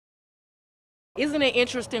Isn't it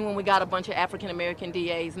interesting when we got a bunch of African-American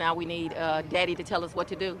DAs, now we need Daddy to tell us what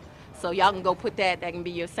to do? So y'all can go put that can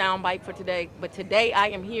be your soundbite for today. But today I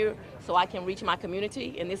am here so I can reach my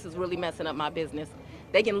community, and this is really messing up my business.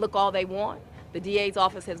 They can look all they want. The DA's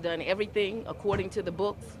office has done everything according to the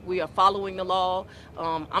books. We are following the law.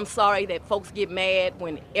 I'm sorry that folks get mad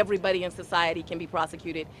when everybody in society can be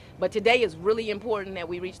prosecuted. But today is really important that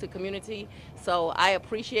we reach the community. So I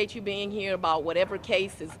appreciate you being here about whatever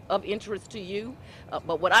case is of interest to you.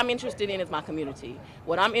 But what I'm interested in is my community.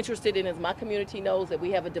 What I'm interested in is my community knows that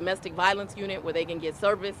we have a domestic violence unit where they can get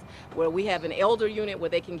service, where we have an elder unit where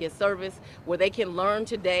they can get service, where they can learn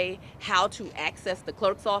today how to access the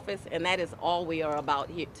clerk's office, and that is all we are about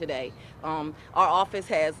here today. Our office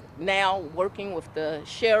has now, working with the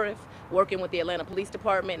sheriff, working with the Atlanta Police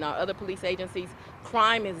Department and our other police agencies,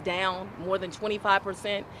 crime is down more than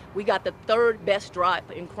 25%. We got the third best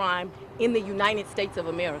drop in crime in the United States of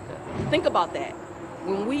America. Think about that.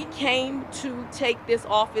 When we came to take this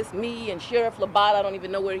office, me and Sheriff Labat, I don't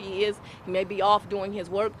even know where he is, he may be off doing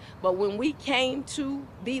his work, but when we came to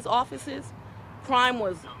these offices, crime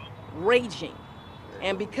was raging.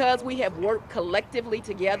 And because we have worked collectively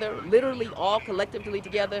together, literally all collectively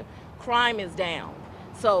together, crime is down.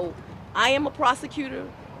 So I am a prosecutor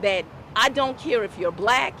that I don't care if you're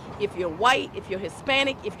black, if you're white, if you're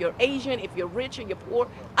Hispanic, if you're Asian, if you're rich or you're poor.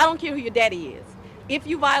 I don't care who your daddy is. If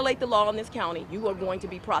you violate the law in this county, you are going to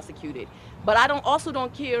be prosecuted. But I also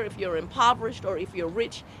don't care if you're impoverished or if you're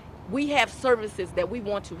rich. We have services that we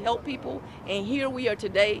want to help people, and here we are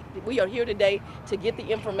today. We are here today to get the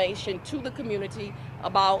information to the community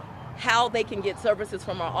about how they can get services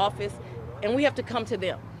from our office, and we have to come to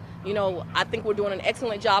them. You know, I think we're doing an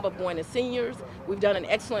excellent job of going to seniors. We've done an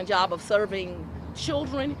excellent job of serving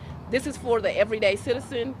children. This is for the everyday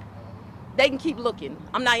citizen. They can keep looking.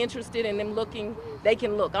 I'm not interested in them looking. They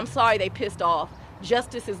can look. I'm sorry they pissed off.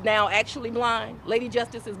 Justice is now actually blind. Lady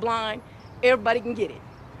Justice is blind. Everybody can get it.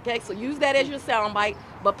 Okay, so use that as your soundbite,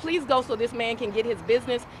 but please go so this man can get his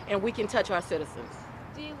business and we can touch our citizens.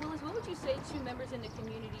 DA Willis, what would you say to members in the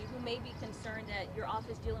community who may be concerned that your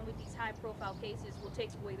office dealing with these high-profile cases will take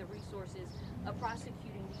away the resources of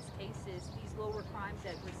prosecuting these cases, these lower crimes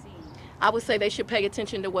that we're seeing? I would say they should pay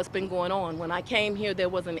attention to what's been going on. When I came here, there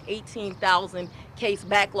was an 18,000 case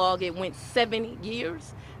backlog. It went 7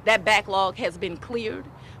 years. That backlog has been cleared.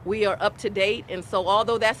 We are up to date, and so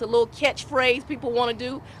although that's a little catchphrase people want to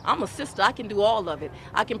do, I'm a sister. I can do all of it.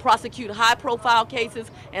 I can prosecute high-profile cases,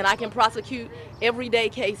 and I can prosecute everyday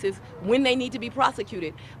cases when they need to be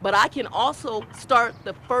prosecuted. But I can also start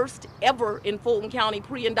the first ever in Fulton County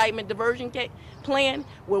pre-indictment diversion plan,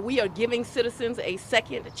 where we are giving citizens a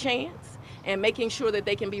second chance and making sure that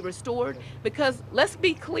they can be restored. Because let's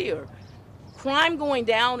be clear, crime going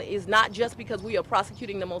down is not just because we are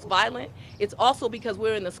prosecuting the most violent. It's also because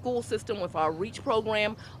we're in the school system with our REACH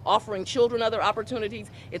program, offering children other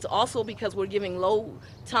opportunities. It's also because we're giving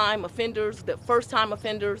low-time offenders, the first-time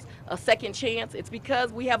offenders, a second chance. It's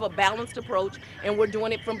because we have a balanced approach and we're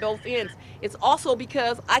doing it from both ends. It's also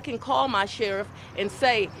because I can call my sheriff and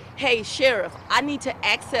say, hey, sheriff, I need to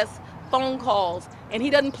access phone calls, and he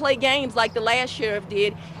doesn't play games like the last sheriff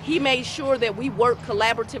did. He made sure that we work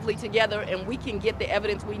collaboratively together and we can get the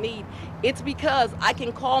evidence we need. It's because I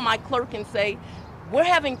can call my clerk and say, we're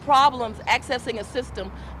having problems accessing a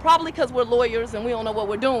system, probably because we're lawyers and we don't know what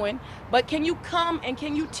we're doing, but can you come and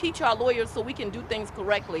can you teach our lawyers so we can do things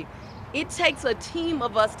correctly? It takes a team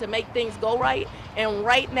of us to make things go right, and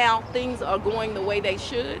right now things are going the way they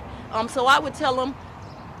should. So I would tell them,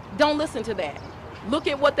 don't listen to that. Look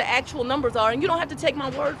at what the actual numbers are, and you don't have to take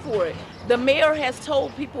my word for it. The mayor has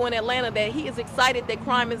told people in Atlanta that he is excited that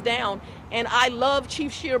crime is down, and I love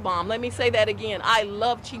Chief Shearbaum. Let me say that again. I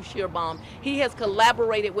love Chief Shearbaum. He has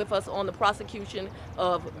collaborated with us on the prosecution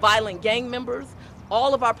of violent gang members.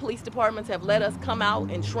 All of our police departments have let us come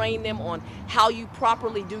out and train them on how you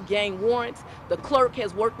properly do gang warrants. The clerk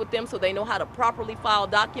has worked with them so they know how to properly file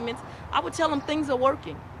documents. I would tell them things are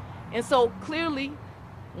working. And so clearly,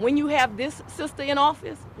 when you have this sister in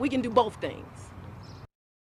office, we can do both things.